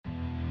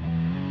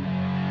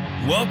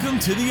Welcome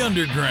to the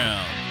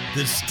Underground,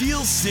 the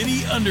Steel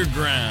City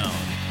Underground,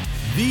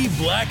 the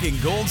black and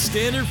gold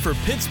standard for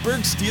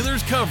Pittsburgh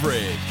Steelers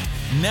coverage.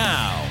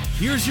 Now,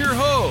 here's your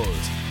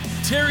host,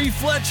 Terry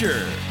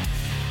Fletcher.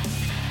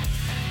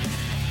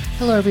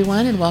 Hello,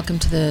 everyone, and welcome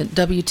to the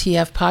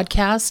WTF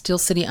podcast, Steel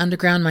City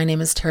Underground. My name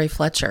is Terry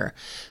Fletcher.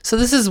 So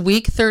this is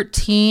week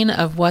 13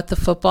 of What the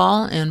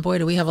Football, and boy,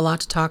 do we have a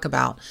lot to talk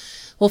about.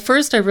 Well,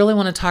 first, I really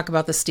want to talk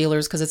about the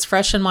Steelers because it's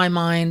fresh in my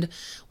mind.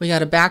 We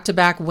got a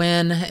back-to-back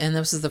win, and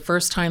this is the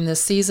first time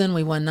this season.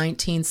 We won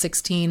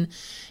 19-16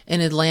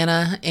 in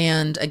Atlanta,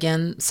 and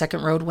again,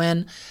 second road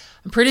win.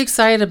 I'm pretty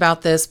excited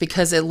about this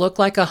because it looked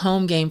like a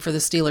home game for the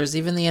Steelers.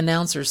 Even the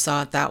announcers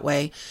saw it that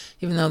way,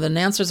 even though the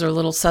announcers are a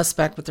little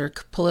suspect with their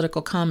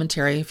political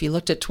commentary. If you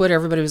looked at Twitter,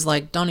 everybody was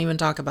like, don't even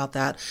talk about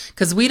that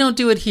because we don't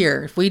do it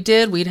here. If we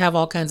did, we'd have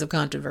all kinds of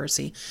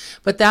controversy.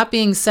 But that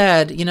being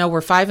said,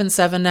 we're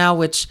 5-7 now,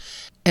 which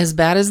as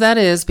bad as that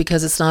is,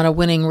 because it's not a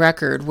winning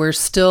record, we're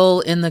still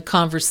in the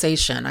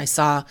conversation. I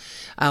saw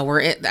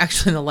we're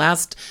actually in the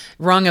last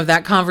rung of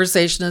that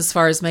conversation as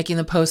far as making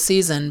the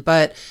postseason.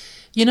 But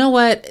you know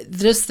what?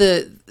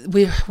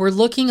 We're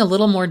looking a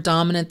little more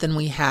dominant than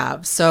we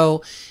have.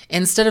 So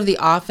instead of the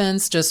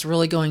offense just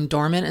really going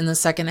dormant in the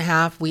second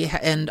half,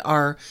 and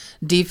our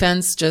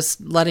defense just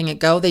letting it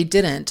go, they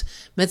didn't.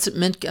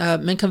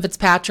 Minkah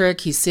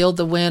Fitzpatrick, he sealed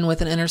the win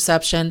with an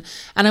interception.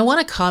 And I want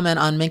to comment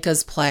on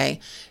Minkah's play.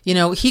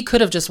 He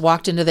could have just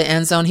walked into the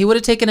end zone. He would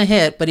have taken a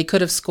hit, but he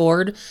could have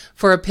scored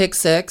for a pick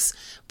six.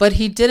 But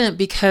he didn't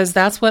because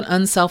that's what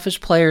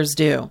unselfish players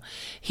do.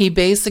 He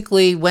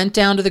basically went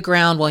down to the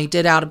ground while he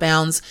did out of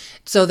bounds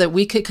so that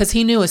we could, because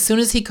he knew as soon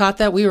as he caught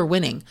that, we were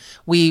winning.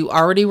 We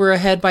already were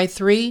ahead by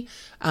 3.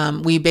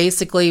 We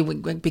basically,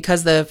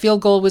 because the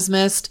field goal was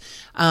missed,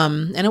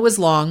 and it was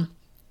long,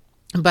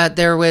 but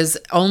there was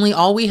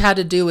all we had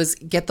to do was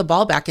get the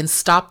ball back and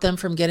stop them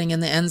from getting in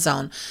the end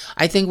zone.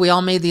 I think we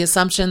all made the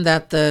assumption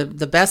that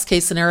the best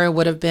case scenario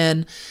would have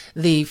been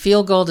the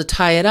field goal to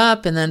tie it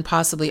up and then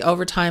possibly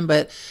overtime.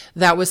 But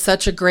that was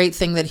such a great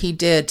thing that he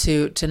did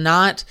to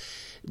not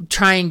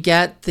try and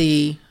get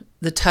the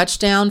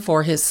touchdown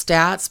for his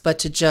stats, but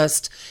to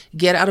just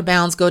get out of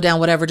bounds, go down,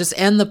 whatever, just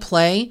end the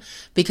play,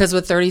 because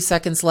with 30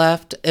 seconds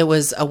left, it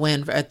was a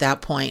win at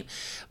that point.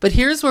 But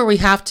here's where we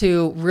have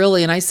to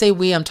really, and I say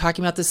we, I'm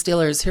talking about the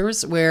Steelers,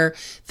 here's where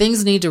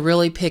things need to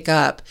really pick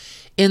up.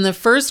 In the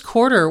first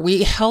quarter,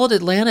 we held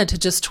Atlanta to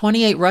just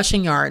 28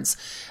 rushing yards.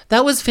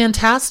 That was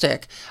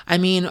fantastic. I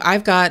mean,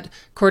 I've got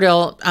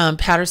Cordell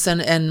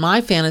Patterson in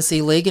my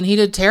fantasy league, and he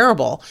did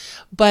terrible.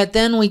 But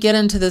then we get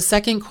into the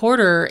second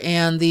quarter,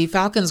 and the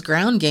Falcons'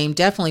 ground game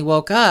definitely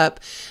woke up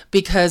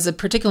because,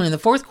 particularly in the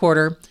fourth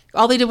quarter,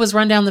 all they did was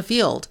run down the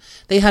field.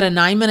 They had a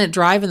 9-minute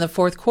drive in the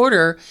fourth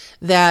quarter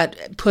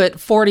that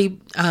put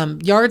 40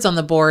 yards on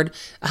the board,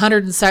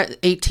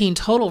 118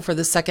 total for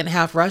the second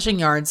half rushing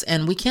yards,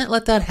 and we can't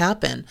let that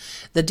happen.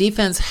 The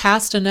defense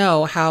has to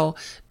know how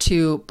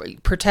to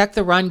protect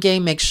the run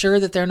game, make sure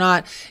that they're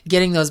not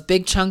getting those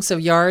big chunks of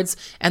yards,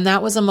 and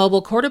that was a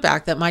mobile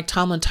quarterback that Mike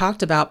Tomlin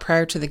talked about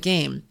prior to the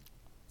game.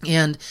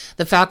 And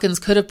the Falcons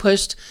could have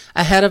pushed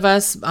ahead of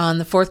us on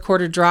the fourth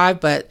quarter drive,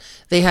 but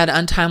they had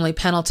untimely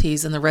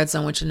penalties in the red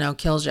zone, which now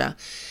kills you.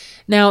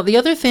 Now, the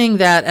other thing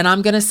that, and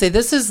I'm going to say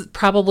this is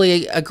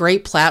probably a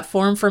great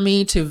platform for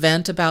me to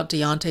vent about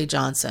Diontae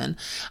Johnson.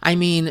 I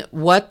mean,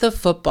 what the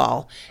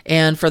football.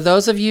 And for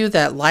those of you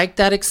that like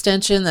that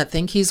extension, that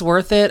think he's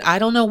worth it, I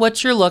don't know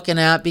what you're looking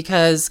at,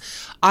 because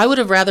I would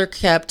have rather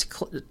kept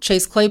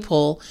Chase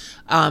Claypool,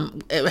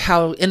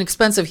 how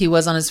inexpensive he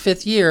was on his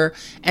 5th year,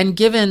 and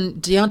given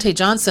Diontae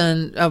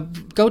Johnson,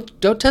 go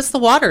test the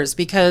waters,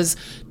 because,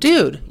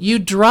 dude, you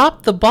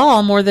dropped the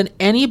ball more than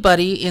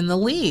anybody in the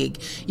league.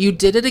 You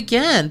did it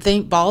again.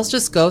 Balls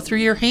just go through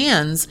your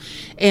hands.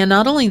 And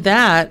not only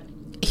that,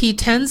 he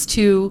tends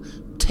to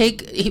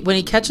when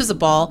he catches a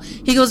ball,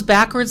 he goes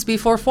backwards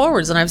before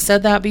forwards, and I've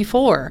said that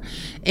before.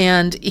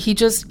 And he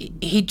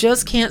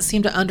just can't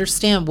seem to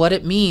understand what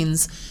it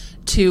means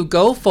to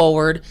go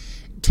forward,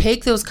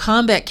 take those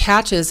combat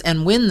catches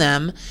and win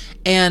them.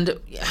 And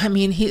I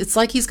mean, it's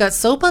like he's got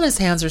soap on his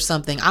hands or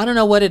something. I don't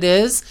know what it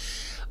is,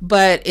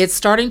 but it's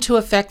starting to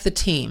affect the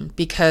team,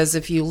 because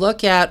if you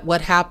look at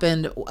what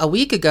happened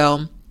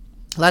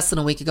less than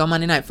a week ago,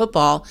 Monday Night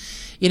Football,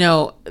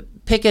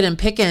 Pickett and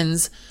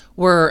Pickens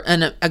were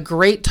a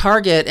great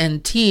target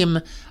and team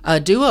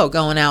duo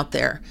going out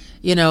there.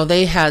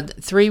 They had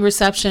 3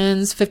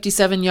 receptions,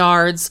 57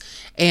 yards,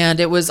 and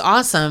it was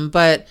awesome.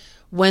 But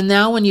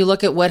when you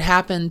look at what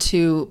happened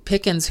to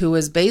Pickens, who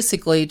was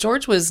basically,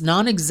 George was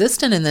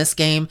non-existent in this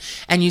game,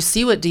 and you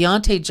see what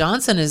Diontae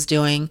Johnson is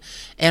doing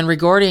and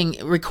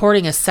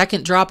recording a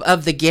second drop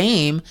of the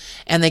game,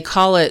 and they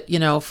call it,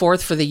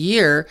 4th for the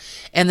year.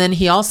 And then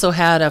he also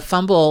had a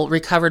fumble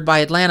recovered by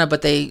Atlanta,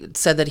 but they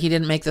said that he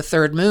didn't make the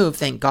 3rd move,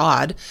 thank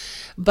God.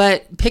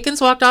 But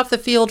Pickens walked off the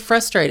field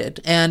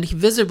frustrated, and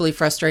visibly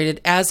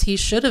frustrated, as he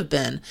should have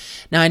been.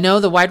 Now, I know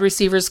the wide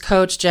receivers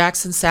coach,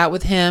 Jackson, sat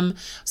with him.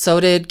 So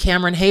did Cam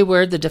Cameron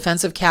Hayward, the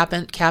defensive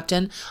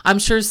captain, I'm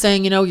sure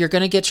saying, you're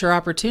going to get your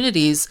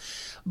opportunities.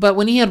 But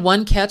when he had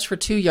 1 catch for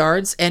 2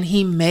 yards and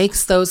he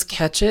makes those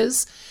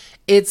catches,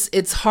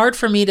 it's hard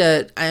for me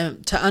to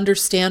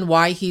understand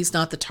why he's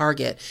not the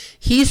target.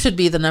 He should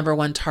be the number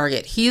 1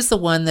 target. He's the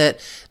one that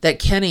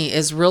Kenny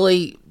is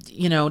really,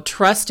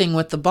 trusting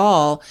with the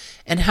ball.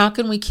 And how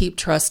can we keep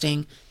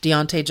trusting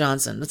Deontay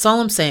Johnson? That's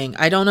all I'm saying.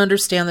 I don't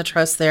understand the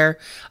trust there.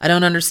 I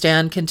don't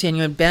understand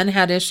continuing. Ben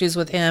had issues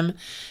with him,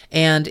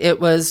 and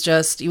it was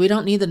just, we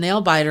don't need the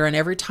nail biter. And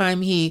every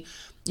time he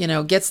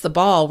gets the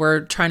ball,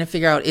 we're trying to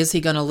figure out, is he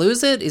going to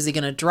lose it? Is he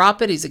going to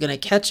drop it? Is he going to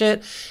catch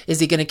it? Is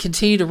he going to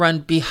continue to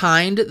run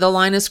behind the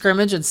line of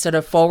scrimmage instead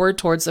of forward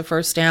towards the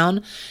first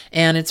down?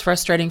 And it's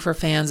frustrating for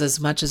fans as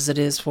much as it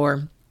is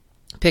for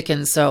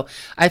Pickens. So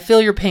I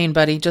feel your pain,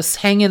 buddy. Just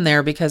hang in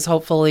there, because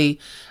hopefully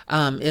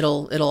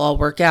it'll all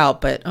work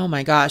out. But oh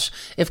my gosh,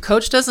 if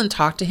coach doesn't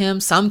talk to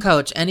him, some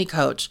coach, any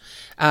coach,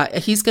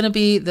 he's going to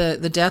be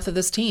the death of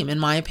this team, in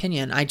my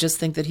opinion. I just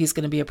think that he's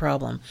going to be a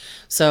problem.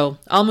 So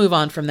I'll move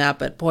on from that.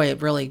 But boy,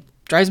 it really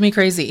drives me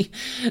crazy.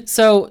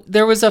 So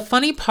there was a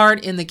funny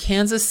part in the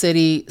Kansas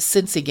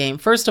City-Cincy game.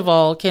 First of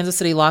all, Kansas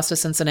City lost to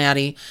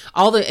Cincinnati.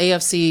 All the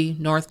AFC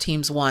North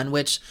teams won,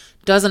 which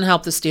doesn't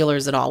help the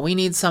Steelers at all. We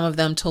need some of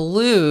them to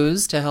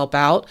lose to help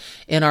out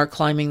in our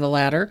climbing the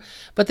ladder.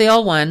 But they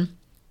all won.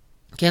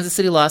 Kansas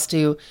City lost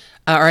to,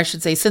 or I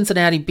should say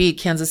Cincinnati beat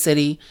Kansas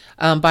City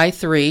by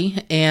 3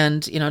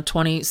 and,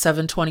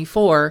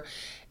 27-24.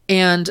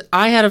 And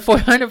I had a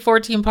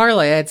 414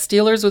 parlay. I had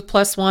Steelers with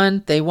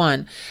 +1. They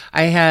won.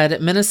 I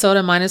had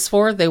Minnesota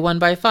 -4. They won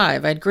by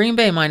 5. I had Green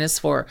Bay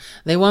 -4.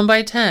 They won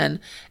by 10.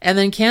 And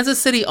then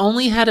Kansas City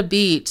only had to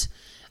beat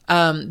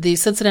the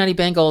Cincinnati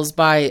Bengals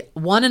by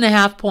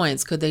 1.5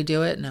 points. Could they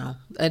do it? No.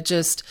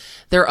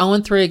 They're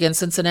 0-3 against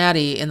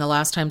Cincinnati in the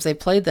last times they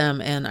played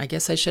them, and I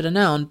guess I should have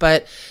known.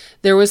 But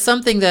there was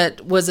something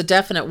that was a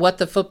definite what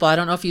the football. I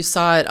don't know if you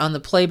saw it on the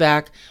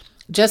playback.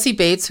 Jesse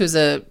Bates, who's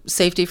a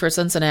safety for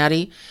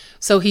Cincinnati,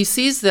 so he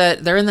sees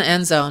that they're in the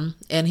end zone,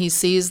 and he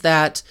sees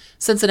that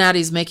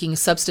Cincinnati's making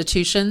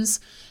substitutions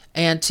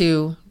and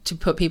to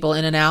put people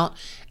in and out.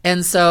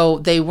 And so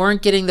they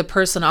weren't getting the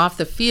person off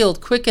the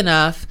field quick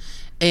enough,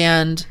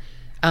 and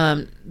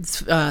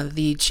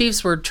the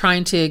Chiefs were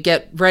trying to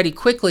get ready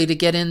quickly to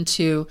get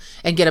into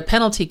and get a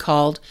penalty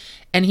called,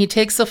 and he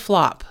takes a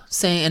flop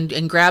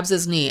and grabs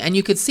his knee, and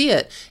you could see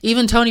it.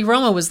 Even Tony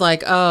Romo was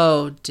like,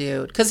 oh,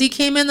 dude, because he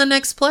came in the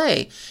next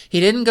play. He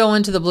didn't go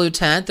into the blue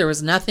tent. There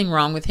was nothing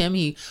wrong with him.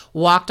 He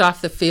walked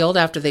off the field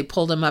after they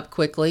pulled him up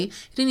quickly.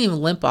 He didn't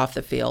even limp off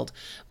the field.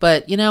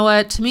 But you know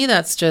what? To me,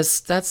 that's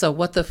a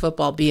what the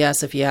football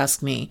BS, if you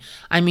ask me.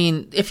 I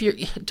mean,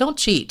 don't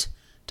cheat.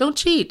 Don't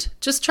cheat.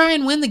 Just try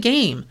and win the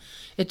game.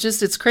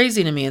 It's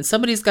crazy to me. And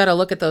somebody's got to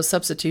look at those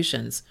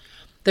substitutions.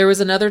 There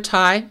was another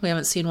tie. We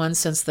haven't seen one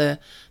since the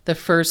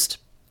first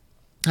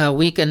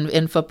week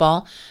in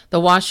football. The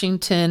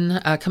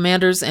Washington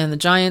Commanders and the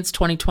Giants,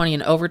 2020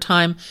 in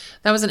overtime.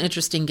 That was an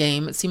interesting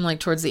game. It seemed like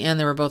towards the end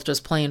they were both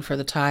just playing for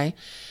the tie.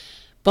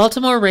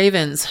 Baltimore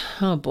Ravens.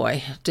 Oh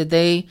boy, did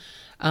they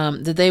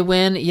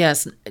win?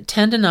 Yes,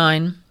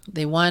 10-9.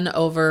 They won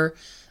over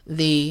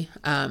the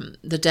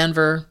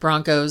Denver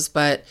Broncos,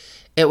 but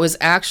it was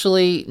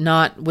actually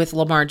not with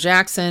Lamar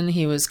Jackson.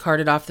 He was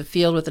carted off the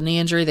field with a knee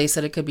injury. They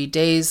said it could be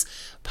days,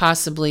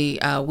 possibly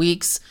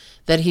weeks,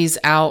 that he's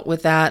out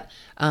with that.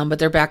 But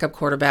their backup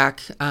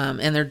quarterback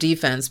and their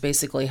defense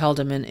basically held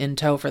him in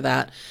tow for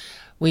that.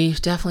 We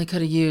definitely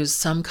could have used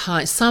some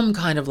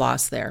kind of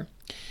loss there.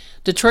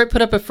 Detroit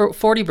put up a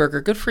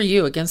 40-burger. Good for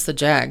you against the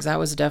Jags. That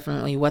was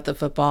definitely what the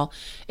football.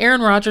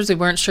 Aaron Rodgers, we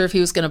weren't sure if he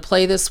was going to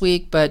play this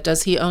week, but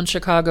does he own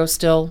Chicago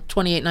still?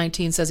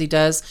 28-19 says he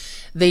does.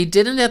 They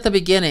didn't at the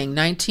beginning,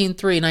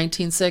 19-3,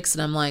 19-6,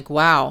 and I'm like,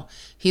 wow,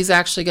 he's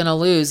actually going to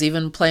lose,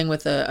 even playing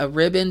with a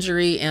rib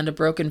injury and a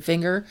broken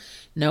finger.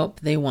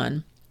 Nope, they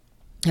won,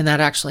 and that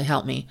actually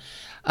helped me.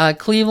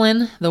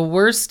 Cleveland, the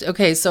worst.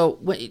 Okay, so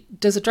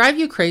does it drive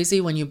you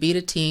crazy when you beat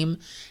a team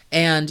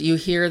and you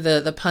hear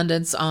the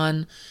pundits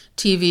on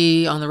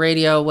TV, on the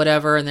radio,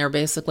 whatever, and they're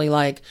basically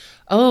like,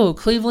 oh,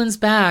 Cleveland's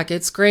back.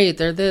 It's great.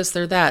 They're this,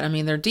 they're that. I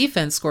mean, their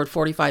defense scored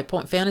 45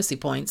 fantasy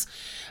points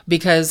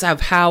because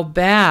of how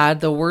bad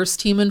the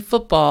worst team in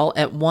football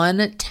at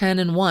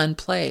 1-10-1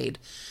 played.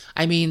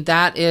 I mean,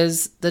 that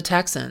is the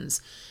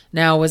Texans.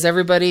 Now, was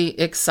everybody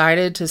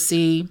excited to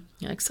see,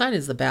 excited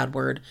is the bad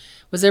word,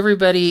 was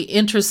everybody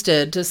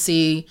interested to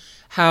see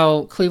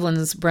how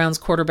Cleveland's Browns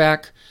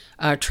quarterback,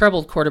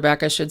 troubled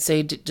quarterback, I should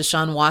say,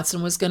 Deshaun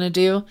Watson was going to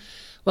do?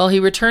 Well,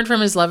 he returned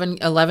from his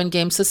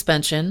 11-game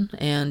suspension,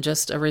 and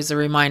just as a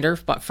reminder,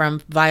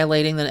 from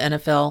violating the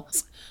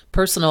NFL's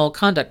personal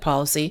conduct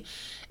policy,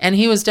 and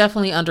he was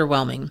definitely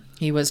underwhelming.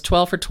 He was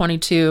 12 for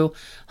 22,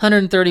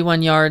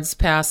 131 yards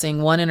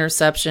passing, 1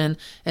 interception,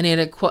 and he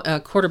had a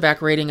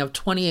quarterback rating of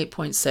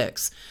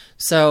 28.6.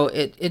 So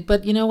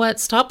but you know what?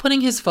 Stop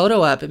putting his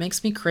photo up. It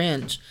makes me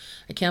cringe.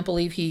 I can't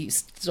believe he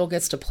still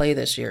gets to play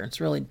this year.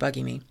 It's really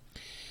bugging me.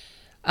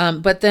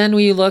 But then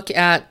we look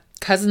at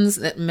Cousins,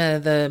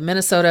 the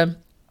Minnesota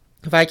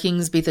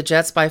Vikings beat the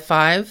Jets by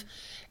 5.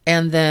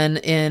 And then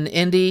in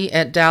Indy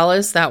at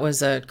Dallas, that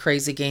was a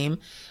crazy game.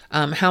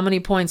 How many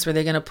points were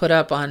they going to put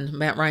up on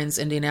Matt Ryan's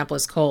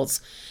Indianapolis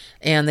Colts?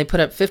 And they put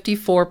up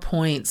 54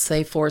 points.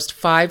 They forced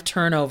 5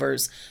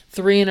 turnovers,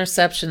 3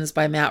 interceptions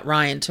by Matt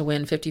Ryan to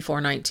win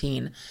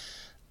 54-19.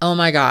 Oh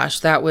my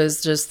gosh, that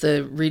was just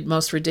the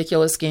most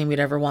ridiculous game you'd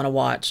ever want to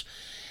watch.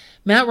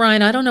 Matt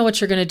Ryan, I don't know what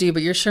you're going to do,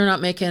 but you're sure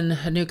not making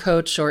a new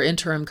coach or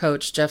interim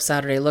coach, Jeff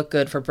Saturday, look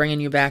good for bringing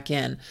you back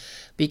in.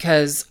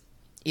 Because,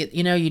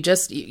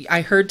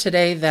 I heard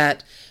today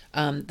that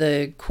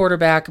the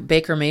quarterback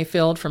Baker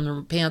Mayfield from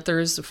the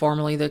Panthers,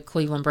 formerly the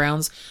Cleveland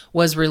Browns,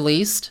 was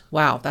released.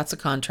 Wow, that's a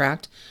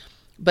contract.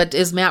 But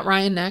is Matt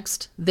Ryan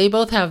next? They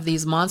both have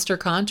these monster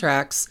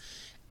contracts,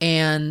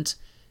 and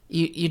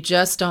you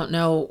just don't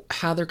know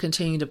how they're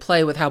continuing to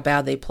play with how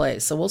bad they play.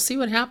 So we'll see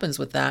what happens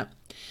with that.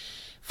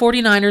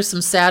 49ers,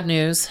 some sad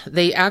news.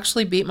 They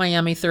actually beat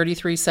Miami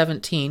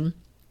 33-17.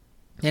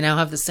 They now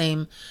have the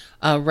same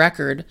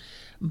record,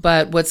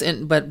 but one's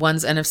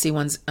NFC,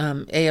 one's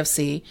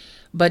AFC.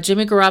 But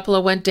Jimmy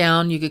Garoppolo went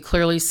down. You could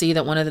clearly see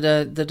that one of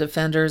the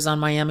defenders on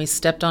Miami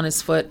stepped on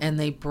his foot and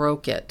they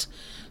broke it.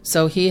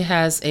 So he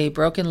has a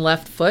broken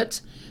left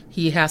foot.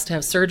 He has to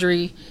have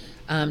surgery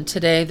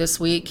this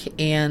week,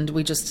 and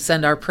we just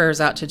send our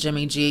prayers out to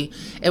Jimmy G.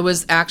 It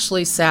was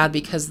actually sad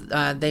because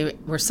they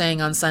were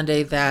saying on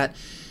Sunday that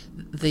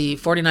the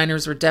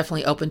 49ers were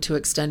definitely open to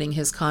extending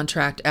his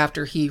contract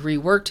after he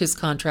reworked his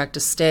contract to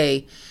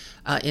stay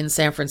in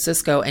San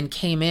Francisco and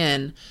came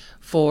in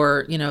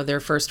for,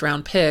 their first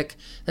round pick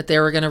that they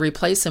were going to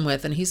replace him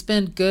with. And he's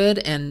been good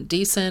and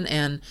decent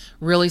and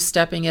really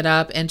stepping it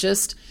up, and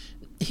just,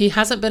 he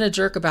hasn't been a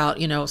jerk about,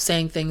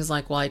 saying things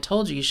like, well, I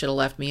told you should have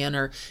left me in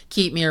or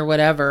keep me or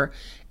whatever.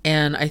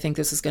 And I think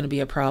this is going to be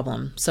a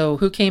problem. So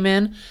who came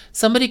in?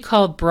 Somebody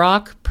called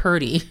Brock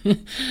Purdy,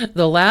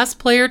 the last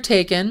player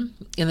taken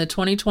in the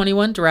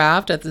 2021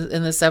 draft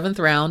in the 7th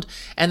round.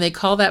 And they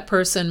call that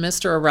person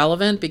Mr.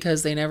 Irrelevant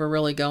because they never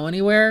really go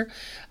anywhere.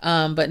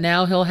 But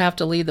now he'll have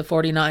to lead the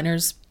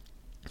 49ers,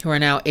 who are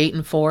now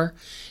 8-4.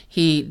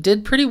 He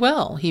did pretty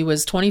well. He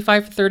was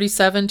 25 for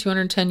 37,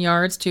 210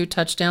 yards, 2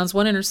 touchdowns,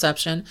 1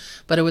 interception,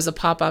 but it was a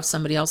pop off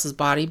somebody else's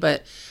body.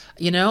 But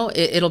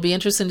it'll be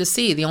interesting to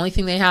see. The only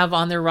thing they have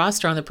on their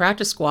roster on the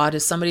practice squad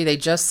is somebody they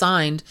just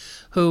signed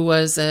who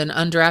was an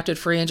undrafted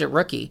free agent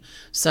rookie.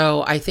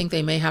 So I think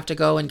they may have to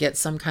go and get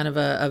some kind of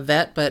a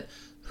vet, but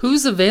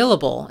who's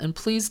available? And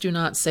please do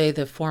not say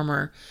the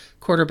former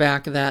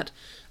quarterback that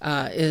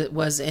it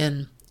was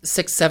in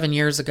 6-7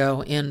 years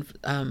ago in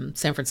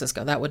San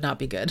Francisco. That would not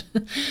be good.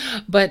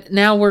 But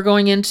now we're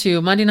going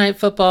into Monday Night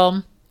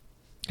Football.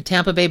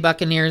 Tampa Bay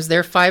Buccaneers,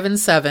 they're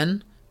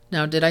 5-7.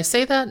 Now, did I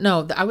say that?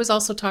 No, I was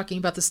also talking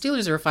about the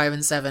Steelers who are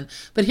 5-7.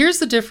 But here's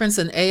the difference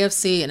in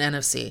AFC and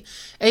NFC.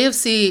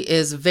 AFC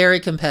is very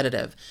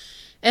competitive.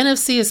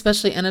 NFC,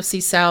 especially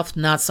NFC South,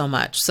 not so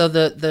much. So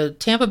the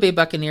Tampa Bay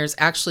Buccaneers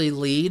actually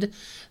lead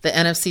the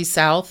NFC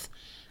South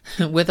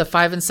with a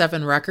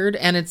 5-7 record,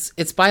 and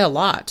it's by a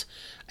lot.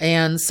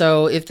 And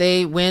so if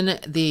they win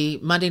the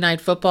Monday Night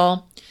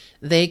Football,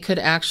 they could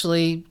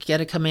actually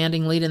get a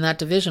commanding lead in that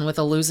division with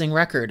a losing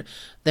record.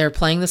 They're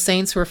playing the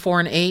Saints, who are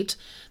 4-8.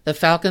 The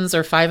Falcons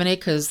are 5-8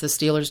 because the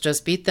Steelers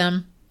just beat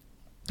them,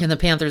 and the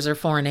Panthers are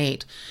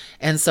 4-8.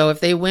 And so if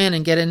they win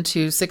and get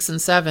into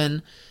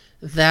 6-7,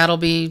 that'll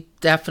be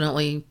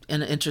definitely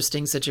an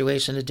interesting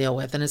situation to deal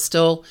with. And it's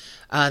still,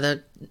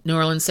 the New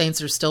Orleans Saints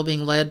are still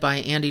being led by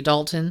Andy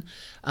Dalton.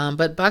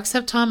 But Bucs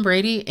have Tom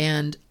Brady,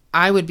 and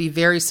I would be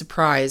very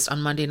surprised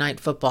on Monday Night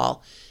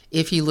Football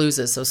if he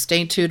loses. So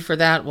stay tuned for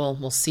that.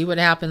 We'll see what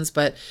happens.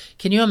 But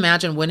can you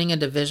imagine winning a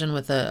division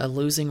with a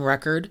losing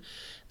record?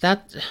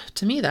 That,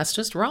 to me, that's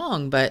just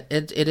wrong. But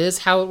it is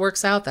how it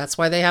works out. That's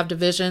why they have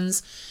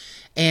divisions.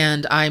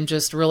 And I'm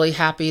just really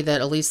happy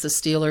that at least the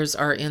Steelers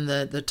are in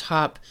the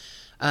top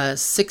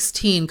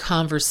 16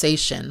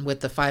 conversation with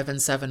the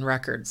 5-7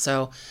 record.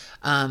 So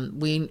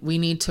we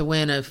need to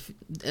win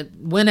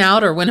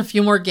out or win a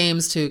few more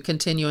games to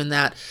continue in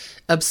that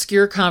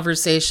obscure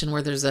conversation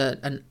where there's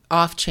an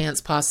off chance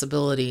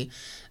possibility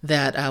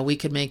that we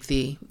could make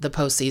the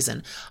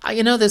postseason.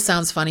 This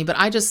sounds funny, but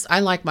I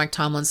like Mike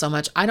Tomlin so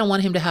much. I don't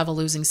want him to have a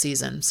losing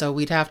season. So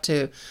we'd have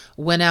to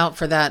win out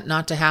for that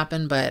not to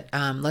happen. But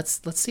let's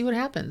see what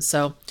happens.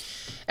 So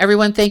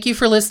everyone, thank you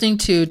for listening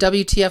to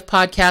WTF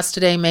Podcast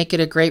today. Make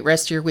it a great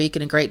rest of your week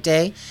and a great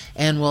day.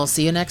 And we'll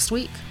see you next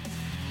week.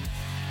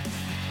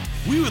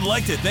 We would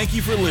like to thank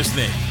you for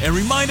listening and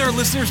remind our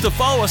listeners to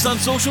follow us on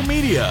social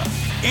media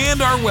and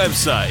our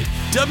website,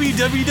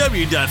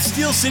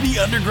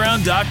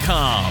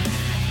 www.steelcityunderground.com.